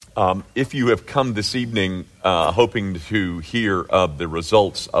If you have come this evening hoping to hear of the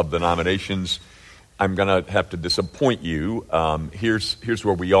results of the nominations, I'm going to have to disappoint you. Here's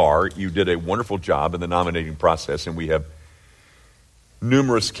where we are. You did a wonderful job in the nominating process, and we have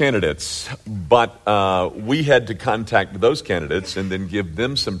numerous candidates. But we had to contact those candidates and then give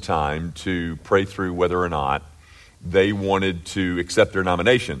them some time to pray through whether or not they wanted to accept their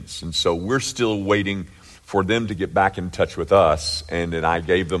nominations. And so we're still waiting for them to get back in touch with us, and then I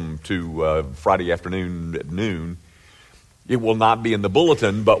gave them to Friday afternoon at noon. It will not be in the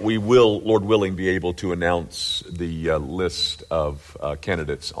bulletin, but we will, Lord willing, be able to announce the list of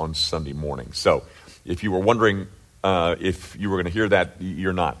candidates on Sunday morning. So if you were wondering if you were going to hear that,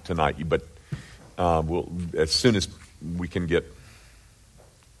 you're not tonight, but we'll, as soon as we can get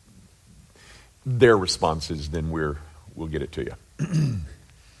their responses, then we'll get it to you.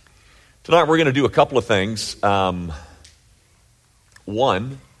 Tonight we're going to do a couple of things. One,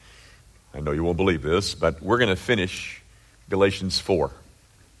 I know you won't believe this, but we're going to finish Galatians 4.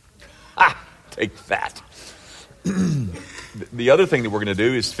 Take that. The other thing that we're going to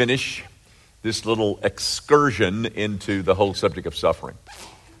do is finish this little excursion into the whole subject of suffering.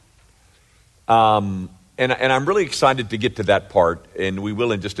 And I'm really excited to get to that part, and we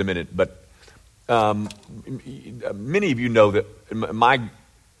will in just a minute. But many of you know that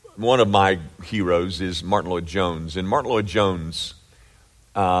one of my heroes is Martin Lloyd-Jones, and Martin Lloyd-Jones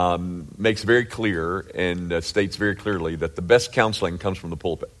makes very clear and states very clearly that the best counseling comes from the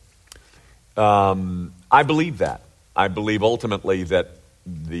pulpit. I believe that. I believe ultimately that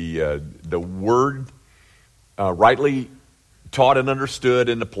the word rightly taught and understood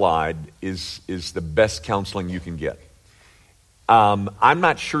and applied is the best counseling you can get. I'm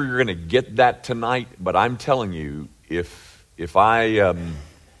not sure you're going to get that tonight, but I'm telling you, if I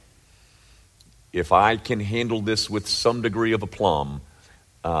can handle this with some degree of aplomb,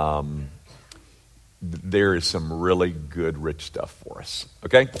 there is some really good, rich stuff for us.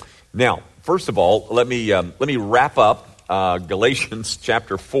 Okay? Now, first of all, let me wrap up Galatians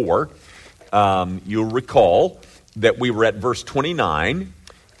chapter 4. You'll recall that we were at verse 29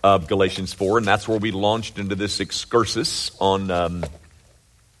 of Galatians 4, and that's where we launched into this excursus on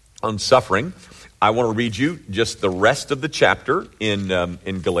suffering. I want to read you just the rest of the chapter in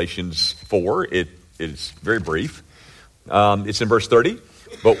Galatians 4. It is very brief. It's in verse 30.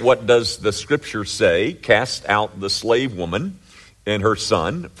 But what does the scripture say? Cast out the slave woman and her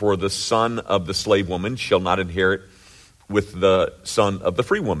son, for the son of the slave woman shall not inherit with the son of the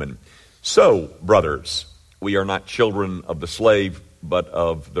free woman. So, brothers, we are not children of the slave, but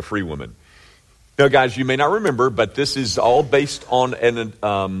of the free woman. Now, guys, you may not remember, but this is all based on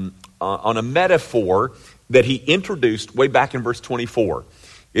a metaphor that he introduced way back in verse 24.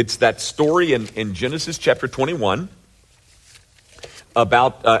 It's that story in Genesis chapter 21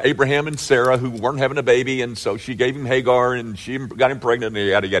 about Abraham and Sarah who weren't having a baby, and so she gave him Hagar, and she got him pregnant, and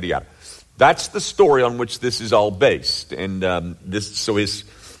yada, yada, yada. That's the story on which this is all based. And so his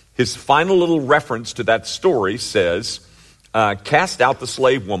final little reference to that story says, cast out the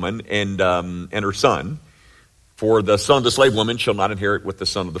slave woman and her son, for the son of the slave woman shall not inherit with the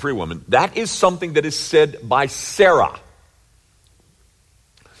son of the free woman. That is something that is said by Sarah.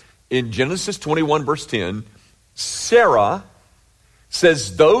 In Genesis 21, verse 10, Sarah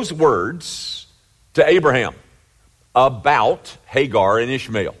says those words to Abraham about Hagar and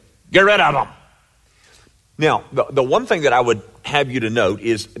Ishmael. Get rid of them. Now, the one thing that I would have you to note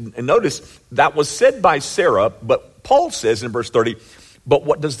is, and notice that was said by Sarah, but Paul says in verse 30, but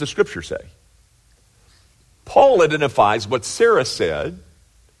what does the scripture say? Paul identifies what Sarah said,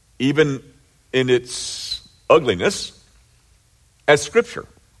 even in its ugliness, as scripture.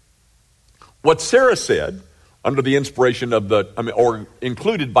 What Sarah said under the inspiration of or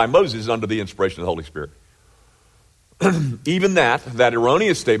included by Moses under the inspiration of the Holy Spirit. Even that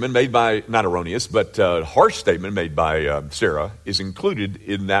erroneous statement made by, not erroneous, but harsh statement made by Sarah is included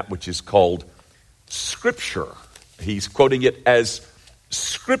in that which is called scripture. He's quoting it as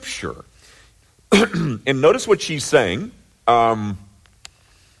scripture. And notice what she's saying.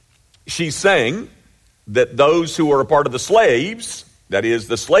 She's saying that those who are a part of the slaves, that is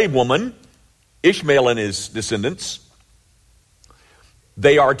the slave woman, Ishmael and his descendants,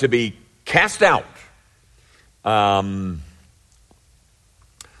 they are to be cast out. All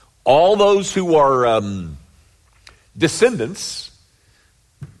those who are descendants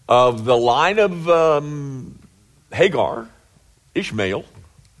of the line of Hagar, Ishmael,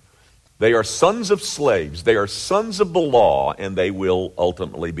 they are sons of slaves. They are sons of the law, and they will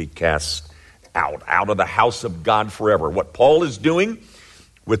ultimately be cast out of the house of God forever. What Paul is doing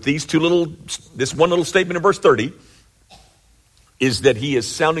with this one little statement in verse 30 is that he is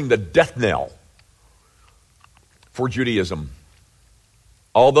sounding the death knell for Judaism.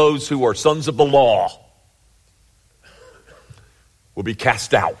 All those who are sons of the law will be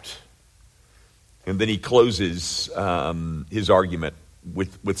cast out. And then he closes his argument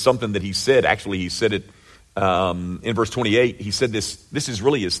with something that he said. Actually, he said it in verse 28. He said this is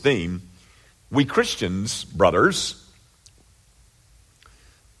really his theme. We Christians, brothers,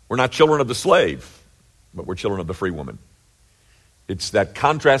 we're not children of the slave, but we're children of the free woman. It's that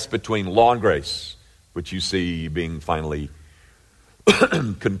contrast between law and grace, which you see being finally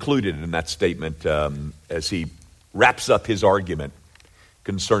concluded in that statement as he wraps up his argument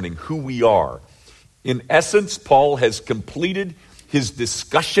concerning who we are. In essence, Paul has completed his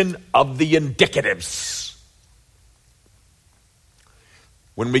discussion of the indicatives.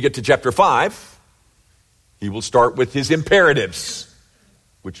 When we get to chapter 5, he will start with his imperatives,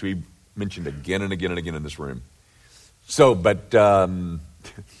 which we mentioned again and again and again in this room. So, but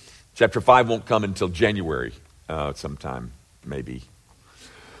chapter 5 won't come until January sometime, maybe.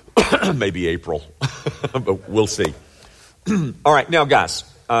 Maybe April, but we'll see. All right, now guys,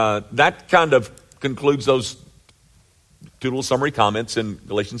 that kind of concludes those two little summary comments in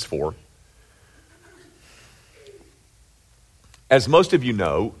Galatians 4. As most of you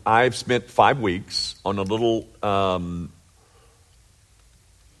know, I've spent 5 weeks on a little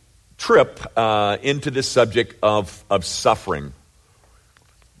trip into this subject of suffering.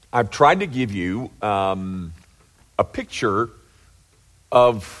 I've tried to give you a picture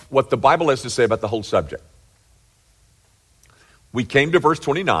of what the Bible has to say about the whole subject. We came to verse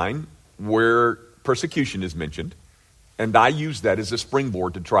 29 where persecution is mentioned, and I used that as a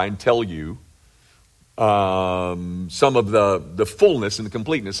springboard to try and tell you some of the fullness and the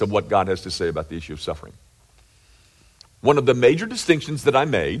completeness of what God has to say about the issue of suffering. One of the major distinctions that I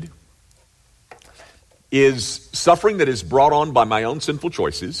made is suffering that is brought on by my own sinful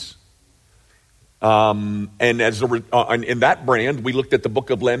choices. And in that brand, we looked at the book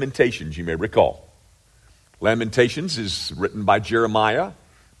of Lamentations, you may recall. Lamentations is written by Jeremiah,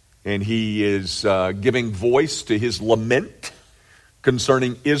 and he is giving voice to his lament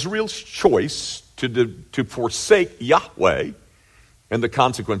concerning Israel's choice to forsake Yahweh, and the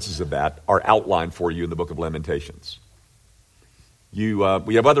consequences of that are outlined for you in the book of Lamentations.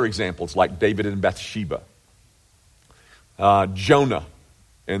 We have other examples like David and Bathsheba, Jonah,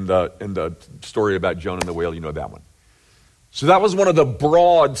 and the story about Jonah and the whale. You know that one. So that was one of the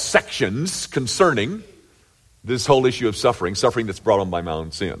broad sections concerning this whole issue of suffering that's brought on by my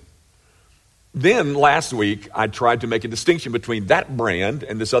own sin. Then last week, I tried to make a distinction between that brand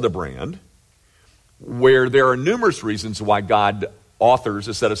and this other brand, where there are numerous reasons why God authors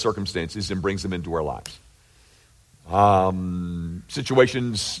a set of circumstances and brings them into our lives.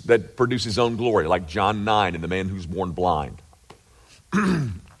 Situations that produce his own glory, like John 9 and the man who's born blind.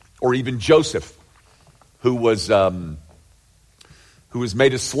 Or even Joseph, who was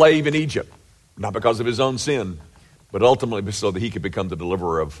made a slave in Egypt, not because of his own sin, but ultimately so that he could become the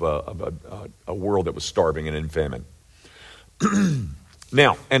deliverer of a world that was starving and in famine.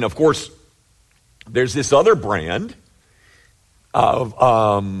 Now, and of course, there's this other brand of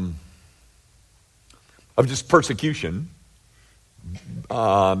just persecution.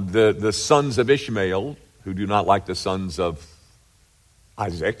 The sons of Ishmael, who do not like the sons of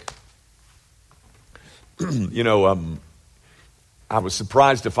Isaac. I was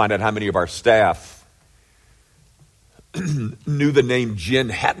surprised to find out how many of our staff knew the name Jen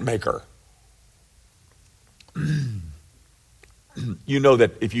Hatmaker. You know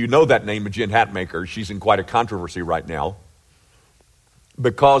that if you know that name of Jen Hatmaker, she's in quite a controversy right now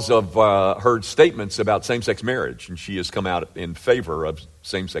because of her statements about same-sex marriage, and she has come out in favor of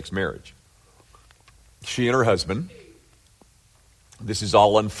same-sex marriage. She and her husband. This is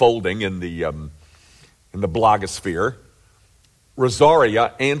all unfolding in the blogosphere.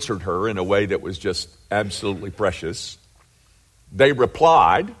 Rosaria answered her in a way that was just absolutely precious. They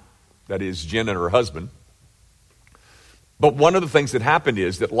replied, that is Jen and her husband. But one of the things that happened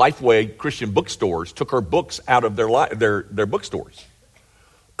is that Lifeway Christian bookstores took her books out of their bookstores.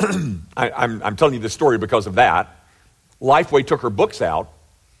 I'm telling you this story because of that. Lifeway took her books out,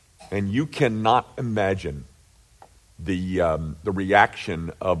 and you cannot imagine the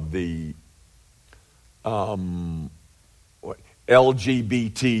reaction of the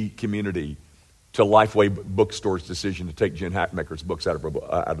LGBT community to Lifeway Bookstore's decision to take Jen Hatmaker's books out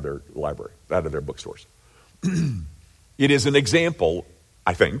of their library, out of their bookstores. It is an example,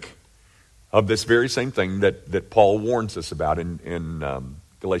 I think, of this very same thing that Paul warns us about in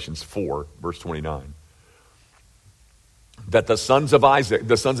Galatians 4, verse 29. That the sons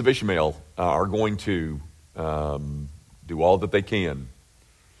of Ishmael are going to do all that they can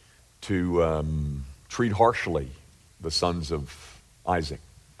to treat harshly the sons of Isaac.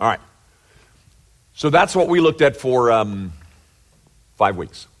 All right. So that's what we looked at for 5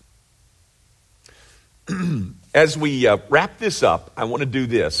 weeks. As we wrap this up, I want to do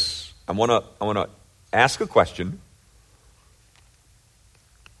this. I want to ask a question,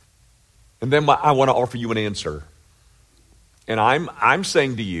 and then I want to offer you an answer. And I'm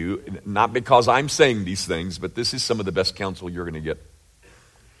saying to you, not because I'm saying these things, but this is some of the best counsel you're going to get.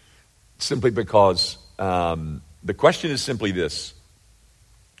 Simply because the question is simply this.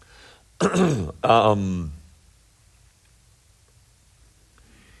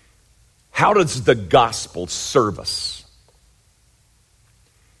 How does the gospel serve us?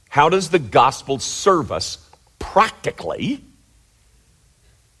 How does the gospel serve us practically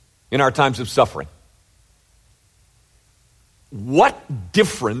in our times of suffering? What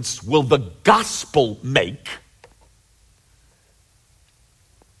difference will the gospel make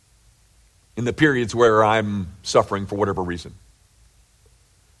in the periods where I'm suffering for whatever reason?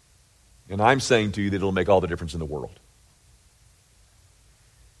 And I'm saying to you that it'll make all the difference in the world.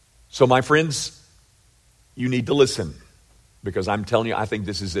 So my friends, you need to listen, because I'm telling you, I think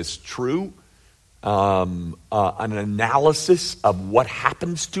this is as true an analysis of what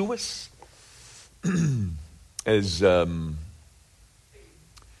happens to us as,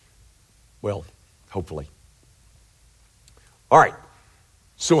 well, hopefully. All right,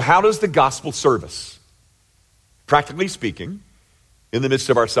 so how does the gospel serve us? Practically speaking, in the midst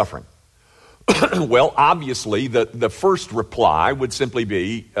of our suffering. Well, obviously, the first reply would simply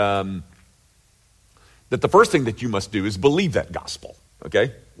be that the first thing that you must do is believe that gospel,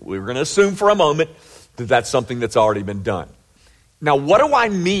 okay? We're going to assume for a moment that that's something that's already been done. Now, what do I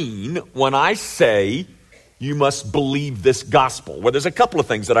mean when I say you must believe this gospel? Well, there's a couple of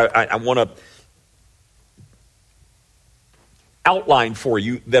things that I want to outline for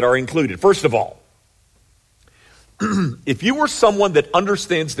you that are included. First of all, if you are someone that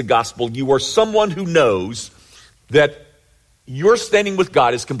understands the gospel, you are someone who knows that your standing with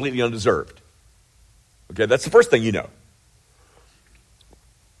God is completely undeserved. Okay, that's the first thing you know.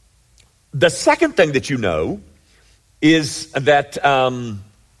 The second thing that you know is that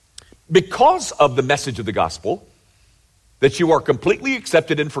because of the message of the gospel, that you are completely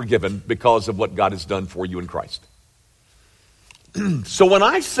accepted and forgiven because of what God has done for you in Christ. So when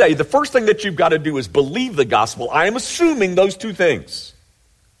I say the first thing that you've got to do is believe the gospel, I am assuming those two things.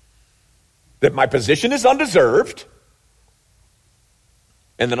 That my position is undeserved,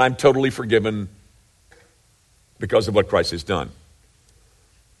 and that I'm totally forgiven because of what Christ has done.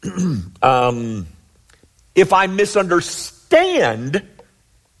 If I misunderstand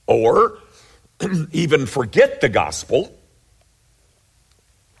or even forget the gospel,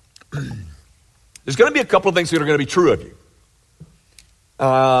 there's going to be a couple of things that are going to be true of you.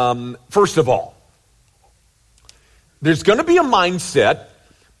 First of all, there's going to be a mindset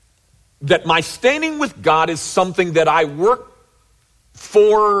that my standing with God is something that I work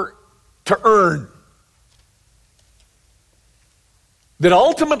for to earn. That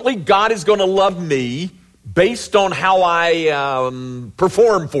ultimately God is going to love me based on how I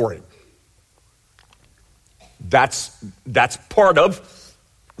perform for Him. That's part of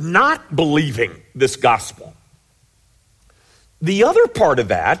not believing this gospel. The other part of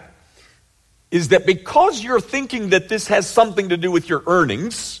that is that because you're thinking that this has something to do with your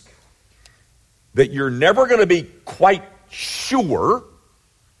earnings, that you're never going to be quite sure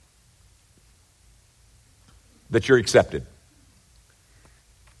that you're accepted.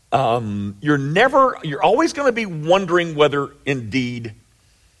 You're always going to be wondering whether indeed,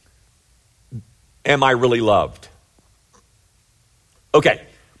 am I really loved? Okay,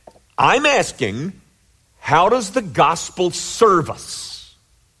 I'm asking, how does the gospel serve us?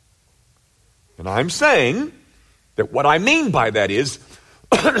 And I'm saying that what I mean by that is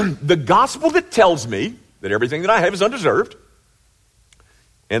the gospel that tells me that everything that I have is undeserved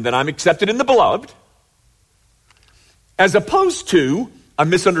and that I'm accepted in the beloved, as opposed to a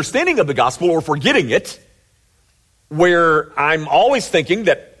misunderstanding of the gospel or forgetting it, where I'm always thinking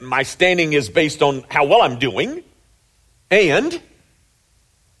that my standing is based on how well I'm doing, and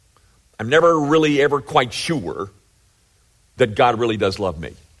I'm never really ever quite sure that God really does love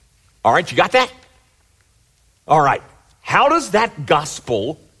me. All right, you got that? All right. How does that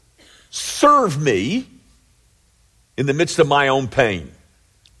gospel serve me in the midst of my own pain?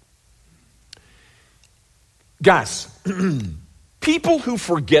 Guys, people who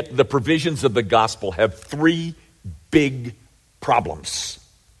forget the provisions of the gospel have three big problems.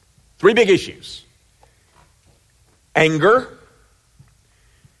 Three big issues. Anger,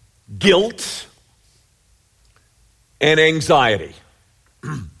 guilt, and anxiety.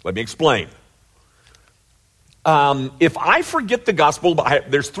 Let me explain. If I forget the gospel,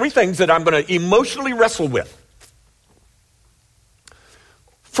 there's three things that I'm going to emotionally wrestle with.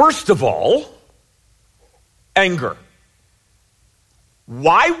 First of all, anger.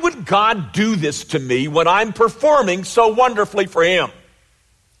 Why would God do this to me when I'm performing so wonderfully for Him?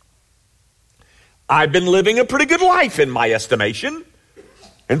 I've been living a pretty good life in my estimation.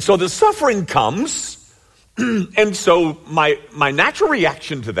 And so the suffering comes. And so my natural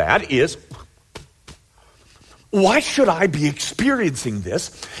reaction to that is, why should I be experiencing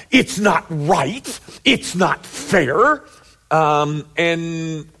this? It's not right. It's not fair.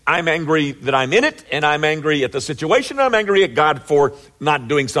 And I'm angry that I'm in it, and I'm angry at the situation, and I'm angry at God for not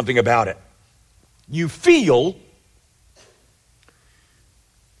doing something about it. You feel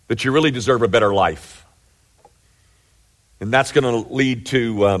that you really deserve a better life. And that's going to lead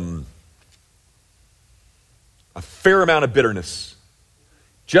to a fair amount of bitterness.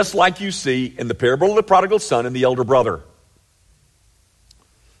 Just like you see in the parable of the prodigal son and the elder brother.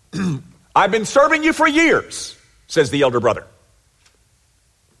 I've been serving you for years, says the elder brother.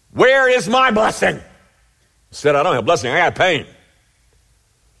 Where is my blessing? He said, I don't have blessing, I got pain.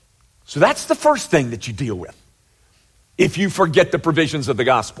 So that's the first thing that you deal with if you forget the provisions of the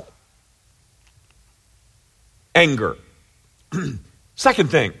gospel. Anger. Second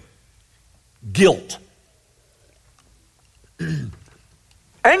thing, guilt.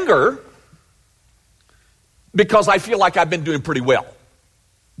 Anger, because I feel like I've been doing pretty well.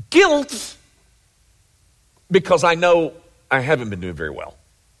 Guilt, because I know I haven't been doing very well.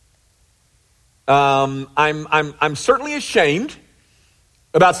 I'm certainly ashamed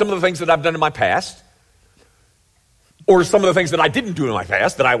about some of the things that I've done in my past, or some of the things that I didn't do in my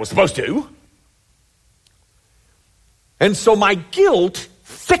past that I was supposed to. And so my guilt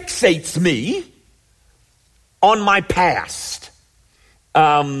fixates me on my past.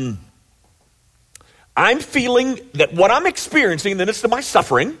 I'm feeling that what I'm experiencing in the midst of my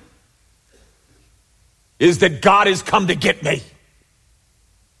suffering is that God has come to get me.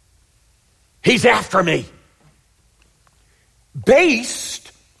 He's after me.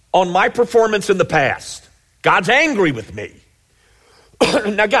 Based on my performance in the past. God's angry with me.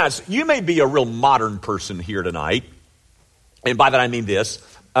 Now, guys, you may be a real modern person here tonight. And by that I mean this.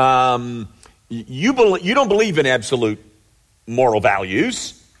 You don't believe in absolute moral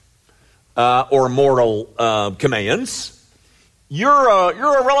values or moral commands. You're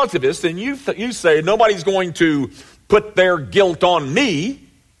a relativist, and you say nobody's going to put their guilt on me.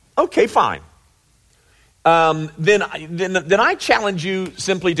 Okay, fine. Then I challenge you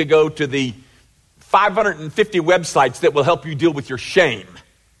simply to go to the 550 websites that will help you deal with your shame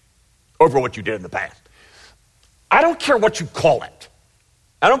over what you did in the past. I don't care what you call it.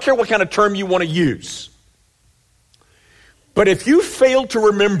 I don't care what kind of term you want to use. But if you fail to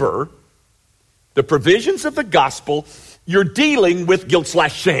remember the provisions of the gospel, you're dealing with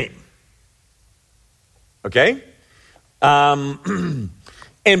guilt/shame. Okay? And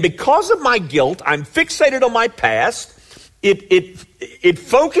because of my guilt, I'm fixated on my past. It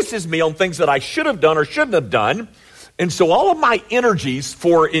focuses me on things that I should have done or shouldn't have done. And so all of my energies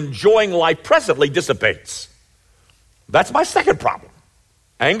for enjoying life presently dissipates. That's my second problem.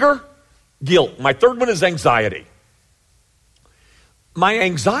 Anger, guilt. My third one is anxiety. My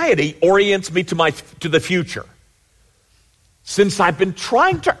anxiety orients me to the future. Since I've been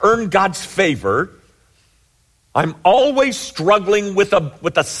trying to earn God's favor, I'm always struggling with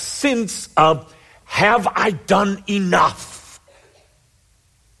a sense of, have I done enough?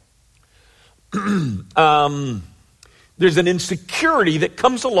 There's an insecurity that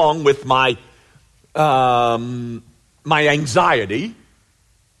comes along with my anxiety,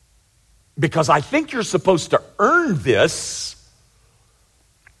 because I think you're supposed to earn this,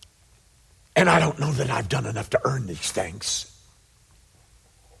 and I don't know that I've done enough to earn these things.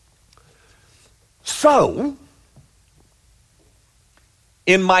 So,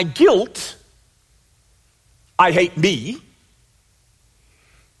 in my guilt, I hate me.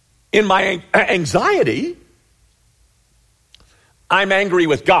 In my anxiety, I'm angry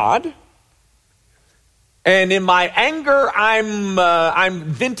with God. And in my anger, I'm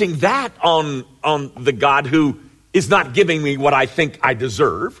venting that on the God who is not giving me what I think I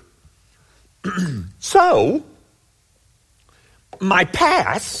deserve. So, my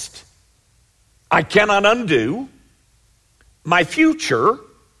past, I cannot undo. My future,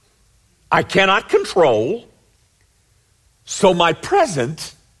 I cannot control. So my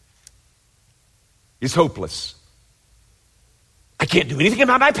present is hopeless. I can't do anything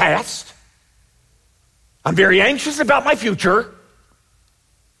about my past. I'm very anxious about my future.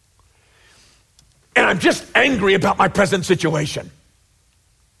 And I'm just angry about my present situation.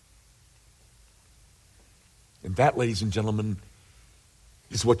 And that, ladies and gentlemen,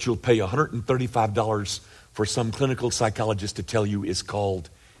 is what you'll pay $135 for some clinical psychologist to tell you is called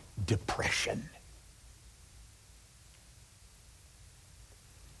depression.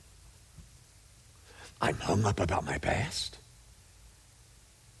 I'm hung up about my past.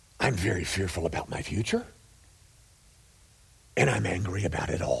 I'm very fearful about my future. And I'm angry about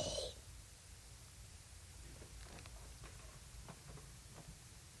it all.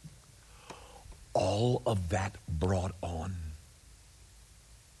 All of that brought on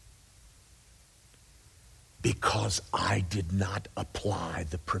because I did not apply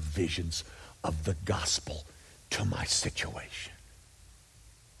the provisions of the gospel to my situation.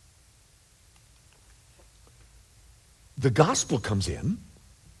 The gospel comes in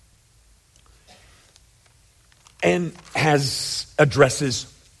and addresses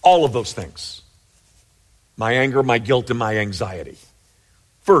all of those things. My anger, my guilt, and my anxiety.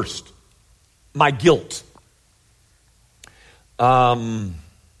 First, my guilt. We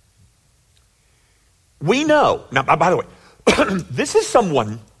know, now by the way, this is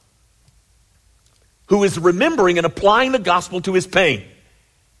someone who is remembering and applying the gospel to his pain.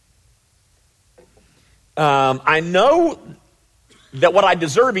 I know that what I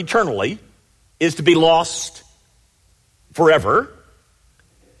deserve eternally is to be lost forever.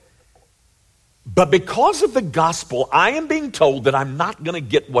 But because of the gospel, I am being told that I'm not going to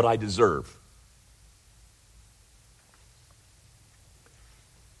get what I deserve.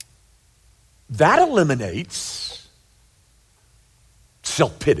 That eliminates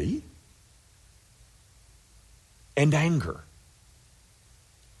self-pity and anger.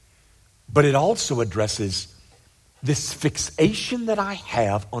 But it also addresses this fixation that I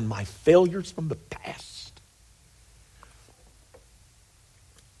have on my failures from the past.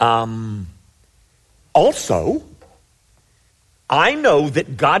 Also, I know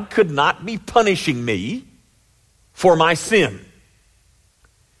that God could not be punishing me for my sin.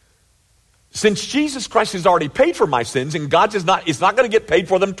 Since Jesus Christ has already paid for my sins, and God is not going to get paid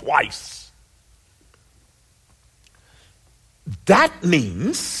for them twice. That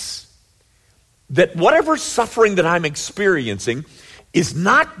means that whatever suffering that I'm experiencing is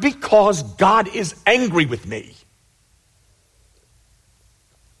not because God is angry with me.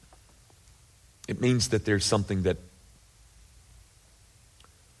 It means that there's something that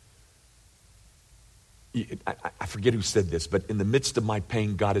I forget who said this, but in the midst of my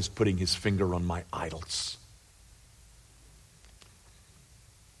pain, God is putting his finger on my idols.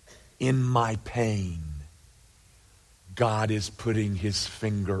 In my pain, God is putting his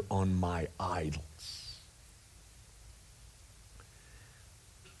finger on my idols.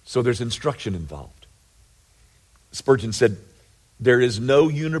 So there's instruction involved. Spurgeon said, there is no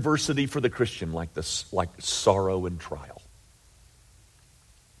university for the Christian like sorrow and trial.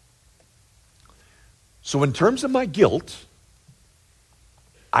 So in terms of my guilt,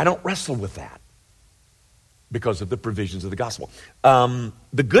 I don't wrestle with that because of the provisions of the gospel.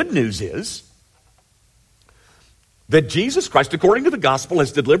 The good news is that Jesus Christ, according to the gospel,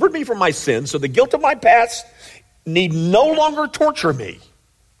 has delivered me from my sins, so the guilt of my past need no longer torture me.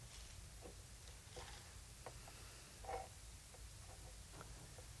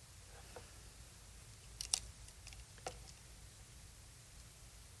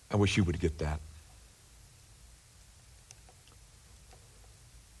 I wish you would get that.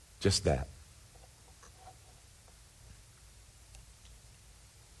 Just that.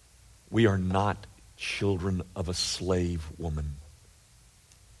 We are not children of a slave woman.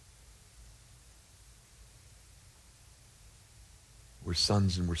 We're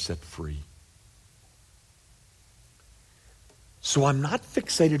sons and we're set free. So I'm not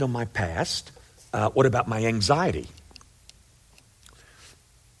fixated on my past. What about my anxiety?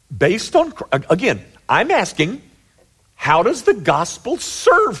 Based on, again, I'm asking, how does the gospel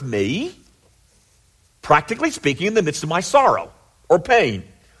serve me, practically speaking, in the midst of my sorrow or pain?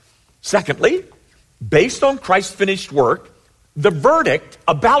 Secondly, based on Christ's finished work, the verdict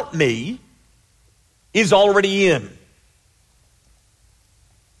about me is already in.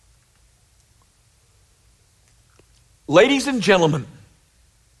 Ladies and gentlemen,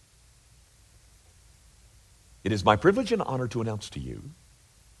 it is my privilege and honor to announce to you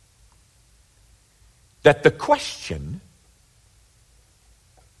that the question,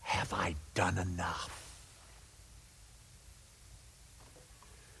 have I done enough,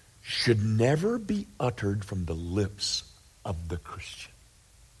 should never be uttered from the lips of the Christian.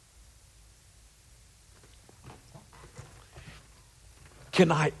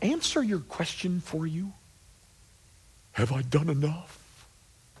 Can I answer your question for you? Have I done enough?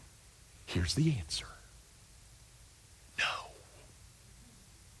 Here's the answer.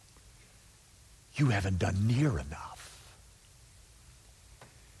 you haven't done near enough.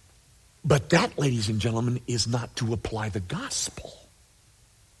 But that, ladies and gentlemen, is not to apply the gospel.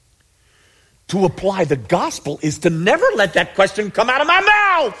 To apply the gospel is to never let that question come out of my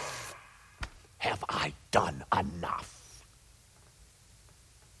mouth. Have I done enough?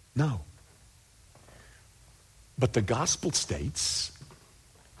 No. But the gospel states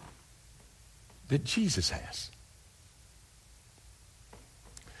that Jesus has.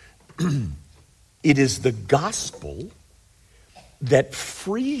 It is the gospel that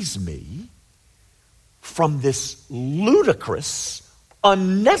frees me from this ludicrous,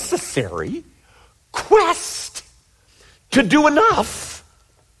 unnecessary quest to do enough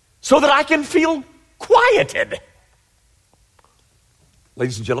so that I can feel quieted.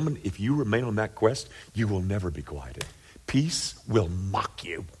 Ladies and gentlemen, if you remain on that quest, you will never be quieted. Peace will mock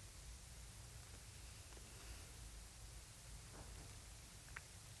you.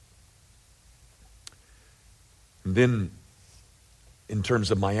 And then, in terms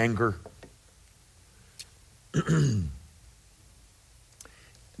of my anger,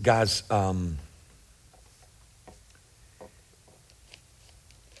 guys,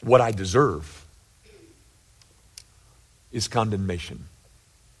 what I deserve is condemnation.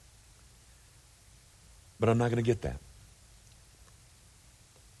 But I'm not going to get that.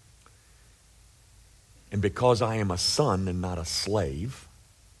 And because I am a son and not a slave,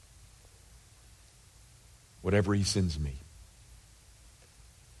 whatever he sends me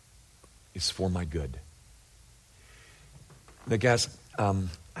is for my good. Now, guys,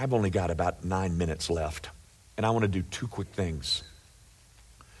 I've only got about 9 minutes left, and I want to do 2 quick things.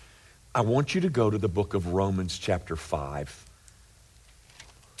 I want you to go to the book of Romans chapter 5,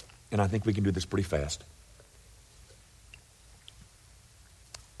 and I think we can do this pretty fast.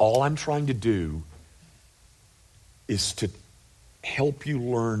 All I'm trying to do is to help you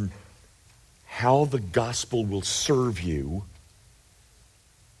learn how the gospel will serve you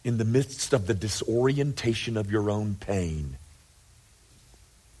in the midst of the disorientation of your own pain.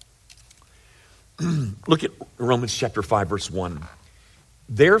 Look at Romans chapter 5, verse 1.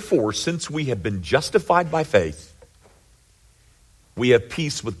 Therefore, since we have been justified by faith, we have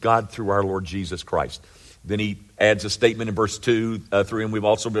peace with God through our Lord Jesus Christ. Then he adds a statement in verse 2, through him we've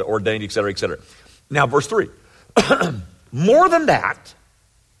also been ordained, etc., etc. Now, verse 3. More than that,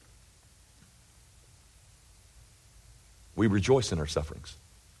 we rejoice in our sufferings.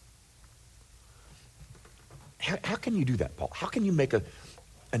 How can you do that, Paul? How can you make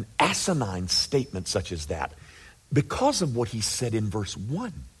an asinine statement such as that? Because of what he said in verse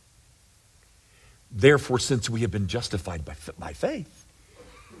 1. Therefore, since we have been justified by faith,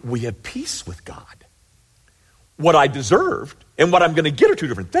 we have peace with God. What I deserved and what I'm going to get are 2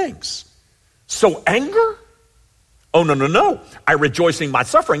 different things. So anger? Oh, no. I rejoice in my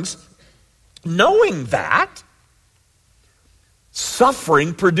sufferings, knowing that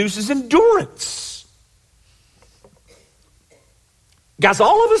suffering produces endurance. Guys,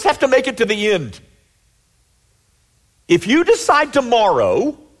 all of us have to make it to the end. If you decide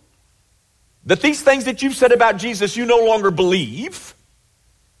tomorrow that these things that you've said about Jesus you no longer believe,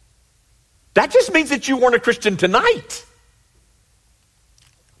 that just means that you weren't a Christian tonight.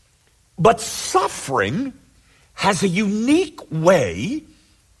 But suffering has a unique way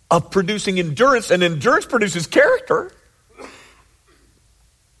of producing endurance, and endurance produces character.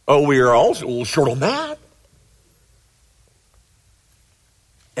 Oh, we are all a little short on that.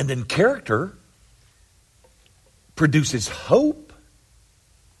 And then character produces hope.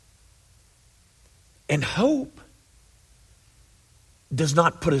 And hope does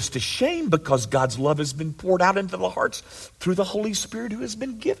not put us to shame because God's love has been poured out into the hearts through the Holy Spirit who has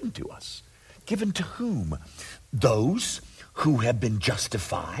been given to us. Given to whom? Those who have been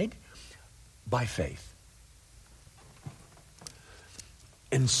justified by faith.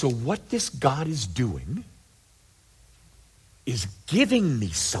 And so what this God is doing is giving me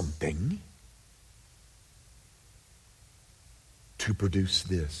something to produce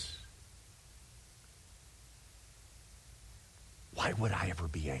this. Why would I ever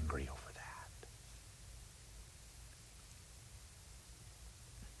be angry over that?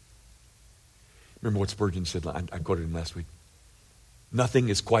 Remember what Spurgeon said? I quoted him last week. Nothing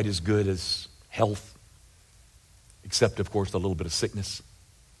is quite as good as health, except, of course, a little bit of sickness.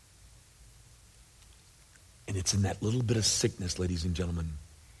 And it's in that little bit of sickness, ladies and gentlemen,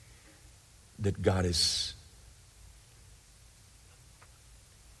 that God is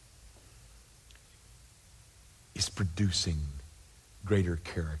producing greater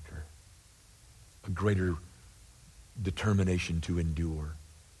character, a greater determination to endure,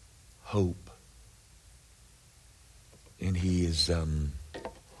 hope. And he is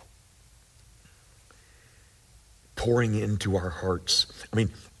pouring into our hearts.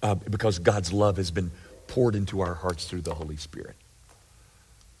 Because God's love has been poured into our hearts through the Holy Spirit.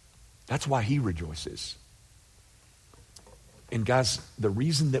 That's why he rejoices. And guys, the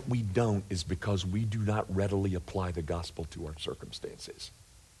reason that we don't is because we do not readily apply the gospel to our circumstances.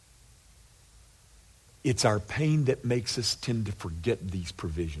 It's our pain that makes us tend to forget these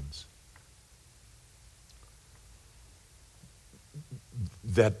provisions.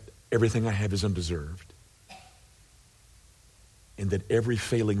 That everything I have is undeserved. And that every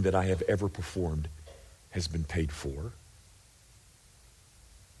failing that I have ever performed has been paid for.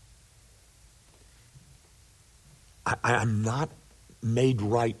 I'm not made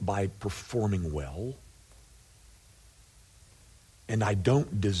right by performing well. And I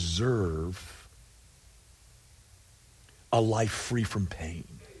don't deserve a life free from pain.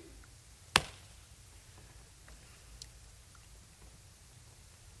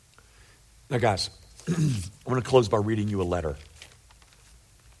 Now, guys, I'm going to close by reading you a letter.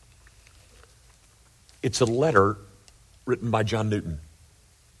 It's a letter written by John Newton.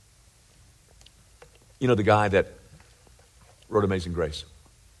 You know, the guy that wrote Amazing Grace.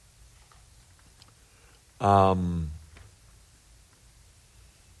 You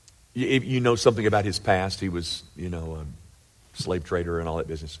know something about his past. He was, a slave trader and all that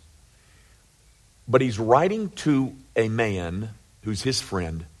business. But he's writing to a man who's his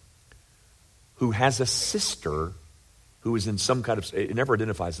friend who has a sister who is in some kind of, it never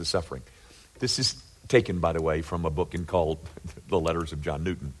identifies the suffering. This is taken, by the way, from a book called The Letters of John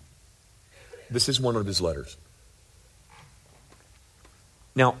Newton. This is one of his letters.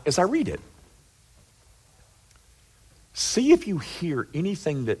 Now, as I read it, see if you hear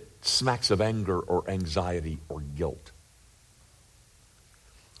anything that smacks of anger or anxiety or guilt.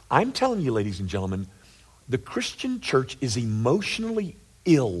 I'm telling you, ladies and gentlemen, the Christian church is emotionally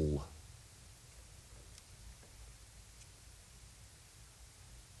ill.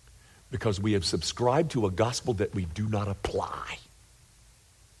 Because we have subscribed to a gospel that we do not apply.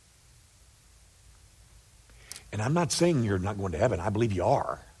 And I'm not saying you're not going to heaven. I believe you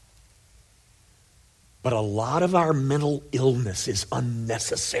are. But a lot of our mental illness is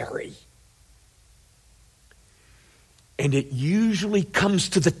unnecessary. And it usually comes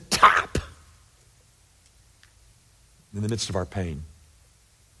to the top in the midst of our pain.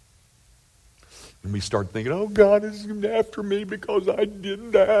 And we start thinking, oh, God is after me because I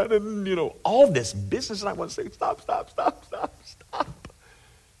did that. And, all this business. And I want to say, stop.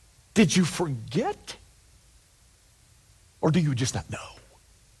 Did you forget? Or do you just not know?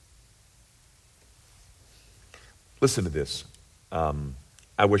 Listen to this.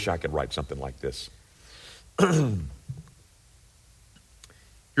 I wish I could write something like this.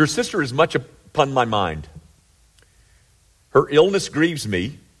 Your sister is much upon my mind. Her illness grieves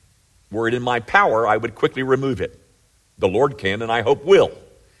me. Were it in my power, I would quickly remove it. The Lord can, and I hope will,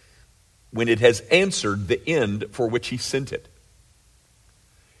 when it has answered the end for which he sent it.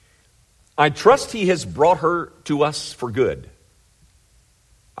 I trust he has brought her to us for good.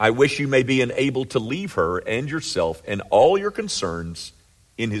 I wish you may be enabled to leave her and yourself and all your concerns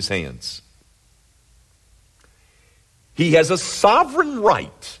in his hands. He has a sovereign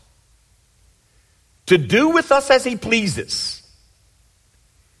right to do with us as he pleases.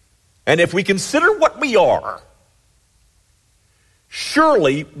 And if we consider what we are,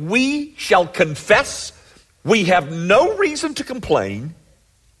 surely we shall confess we have no reason to complain.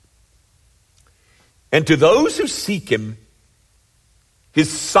 And to those who seek him,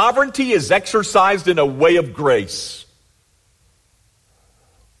 his sovereignty is exercised in a way of grace.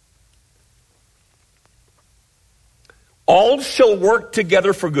 All shall work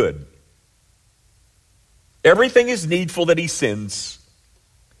together for good. Everything is needful that he sends.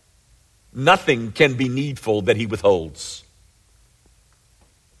 Nothing can be needful that he withholds.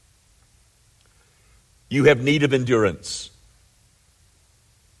 You have need of endurance.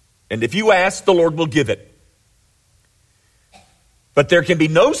 And if you ask, the Lord will give it. But there can be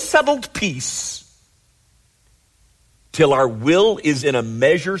no settled peace till our will is in a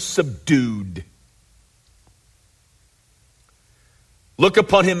measure subdued. Look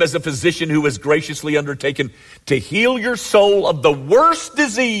upon him as a physician who has graciously undertaken to heal your soul of the worst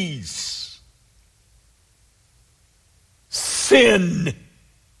disease, sin.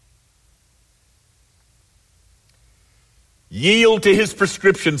 Yield to his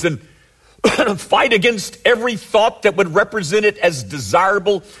prescriptions and fight against every thought that would represent it as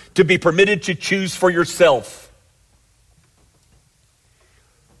desirable to be permitted to choose for yourself.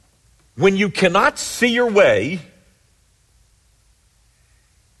 When you cannot see your way,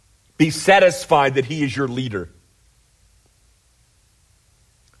 be satisfied that he is your leader.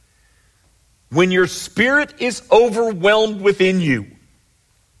 when your spirit is overwhelmed within you,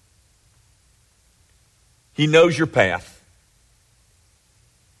 He knows your path.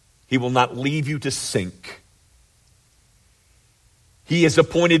 He will not leave you to sink. He has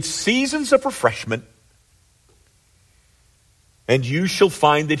appointed seasons of refreshment, and you shall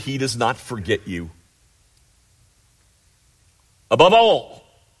find that He does not forget you. Above all,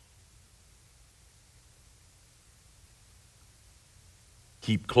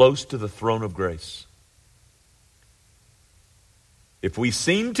 keep close to the throne of grace. If we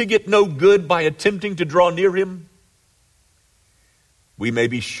seem to get no good by attempting to draw near Him, we may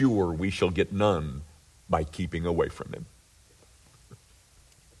be sure we shall get none by keeping away from Him.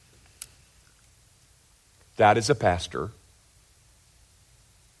 That is a pastor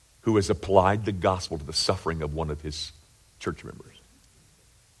who has applied the gospel to the suffering of one of his church members.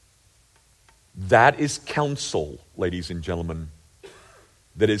 That is counsel, ladies and gentlemen,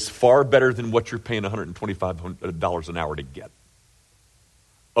 that is far better than what you're paying $125 an hour to get.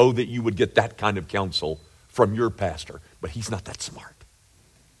 Oh, that you would get that kind of counsel from your pastor, but he's not that smart.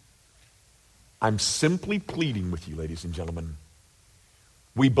 I'm simply pleading with you, ladies and gentlemen.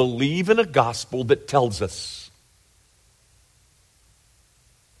 We believe in a gospel that tells us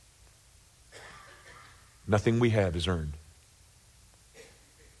nothing we have is earned.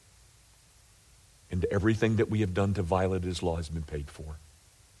 And everything that we have done to violate His law has been paid for.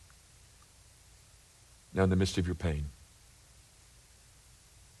 Now, in the midst of your pain,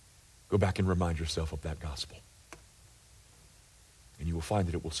 go back and remind yourself of that gospel. And you will find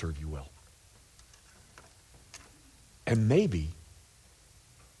that it will serve you well. And maybe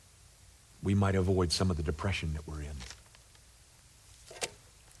we might avoid some of the depression that we're in.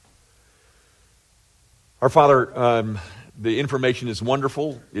 Our Father, the information is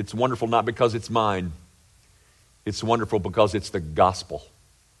wonderful. It's wonderful not because it's mine. It's wonderful because it's the gospel.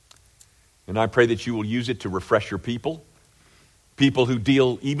 And I pray that you will use it to refresh your people. People who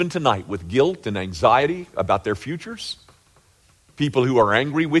deal even tonight with guilt and anxiety about their futures. People who are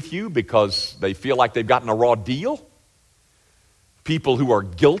angry with you because they feel like they've gotten a raw deal. People who are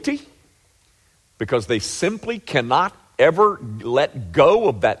guilty because they simply cannot ever let go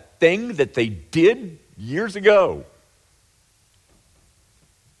of that thing that they did years ago.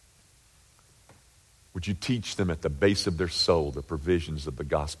 Would you teach them at the base of their soul the provisions of the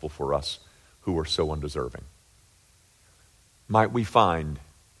gospel for us who are so undeserving? Might we find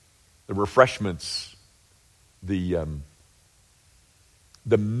the refreshments, the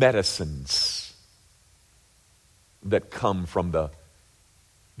medicines that come from the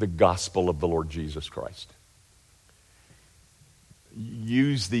gospel of the Lord Jesus Christ.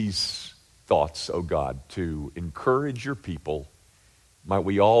 Use these thoughts, O God, to encourage your people. Might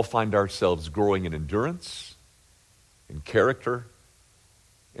we all find ourselves growing in endurance, in character,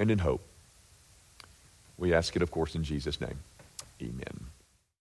 and in hope. We ask it, of course, in Jesus' name. Amen.